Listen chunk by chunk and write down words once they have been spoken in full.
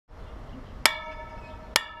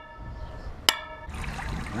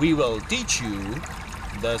we will teach you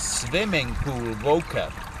the swimming pool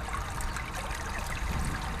vocab.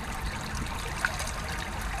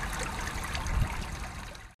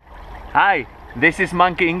 Hi, this is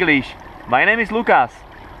Monkey English. My name is Lucas.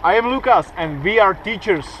 I am Lucas and we are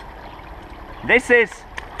teachers. This is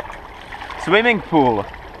swimming pool.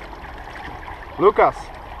 Lucas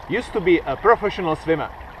used to be a professional swimmer,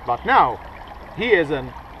 but now he is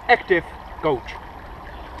an active coach.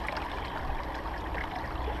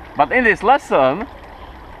 But in this lesson,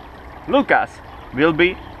 Lucas will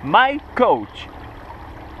be my coach.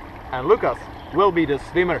 And Lucas will be the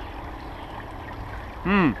swimmer.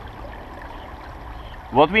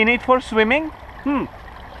 What we need for swimming?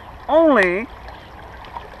 Only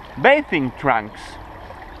bathing trunks.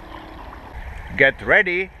 Get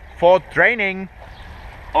ready for training.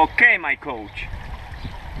 Okay, my coach.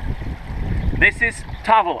 This is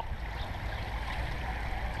towel.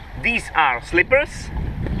 These are slippers.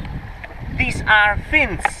 These are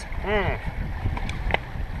fins.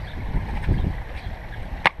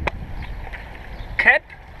 Cap.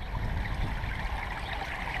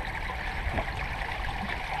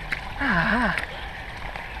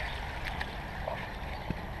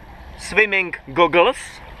 Swimming goggles.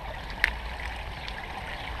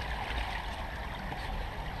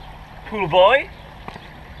 Pool boy.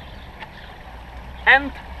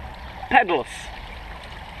 And paddles.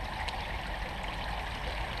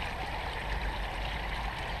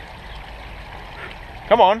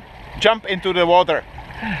 Come on, jump into the water.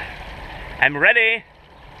 I'm ready.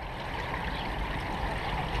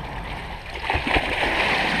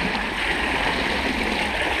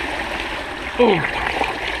 Oh,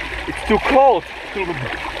 it's too cold.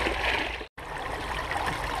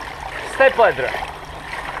 Step ladder.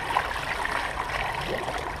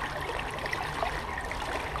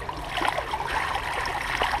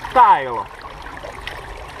 Tile.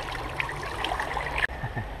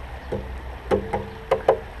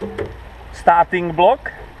 Starting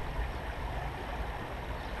block.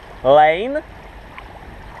 Lane.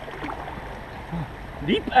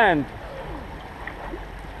 Deep end.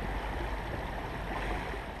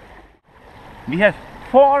 We have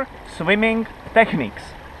 4 swimming techniques: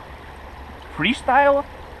 freestyle,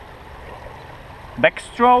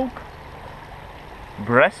 backstroke,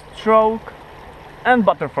 breaststroke, and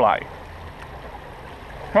butterfly.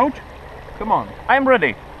 Coach, come on. I'm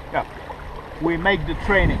ready. Yeah. We make the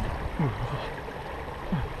training.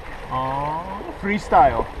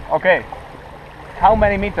 Freestyle. Okay. How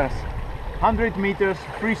many meters? 100 meters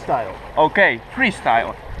freestyle. Okay,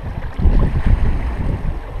 freestyle.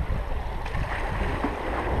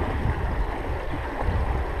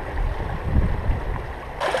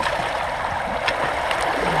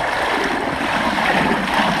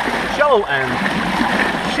 Shallow end.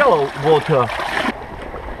 Shallow water.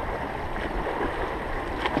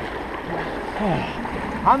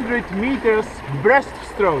 100 meters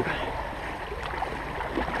breaststroke.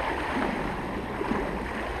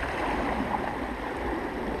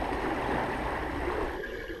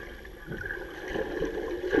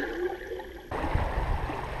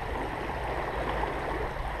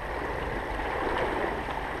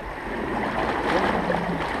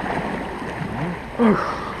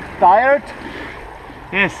 Tired?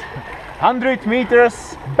 Yes. 100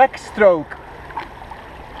 meters backstroke.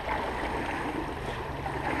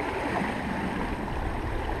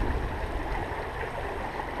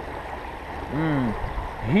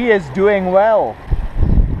 He is doing well.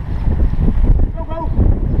 Go, go.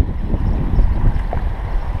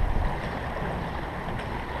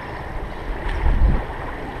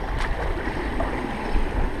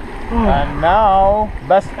 And now,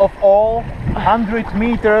 best of all, 100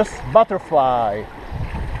 meters butterfly.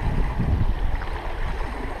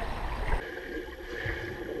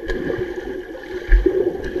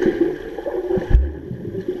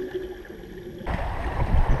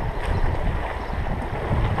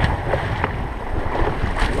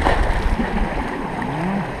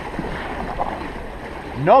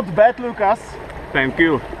 Not bad, Lucas. Thank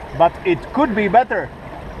you. But it could be better.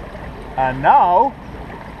 And now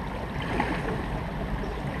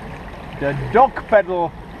the dog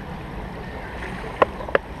pedal.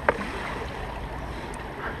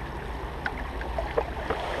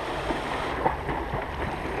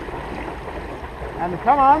 And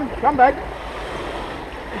come on, come back.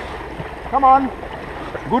 Come on.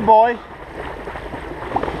 Good boy.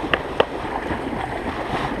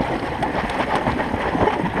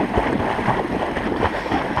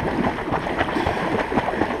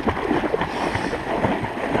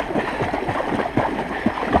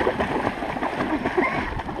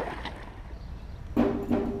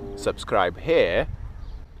 Subscribe here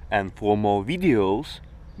And for more videos,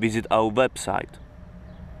 visit our website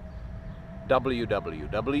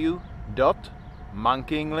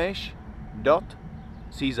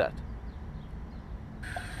www.monkeyenglish.cz.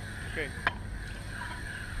 Okay.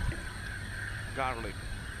 Garlic.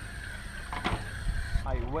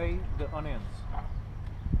 I weigh the onions.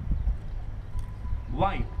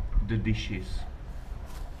 Wipe the dishes.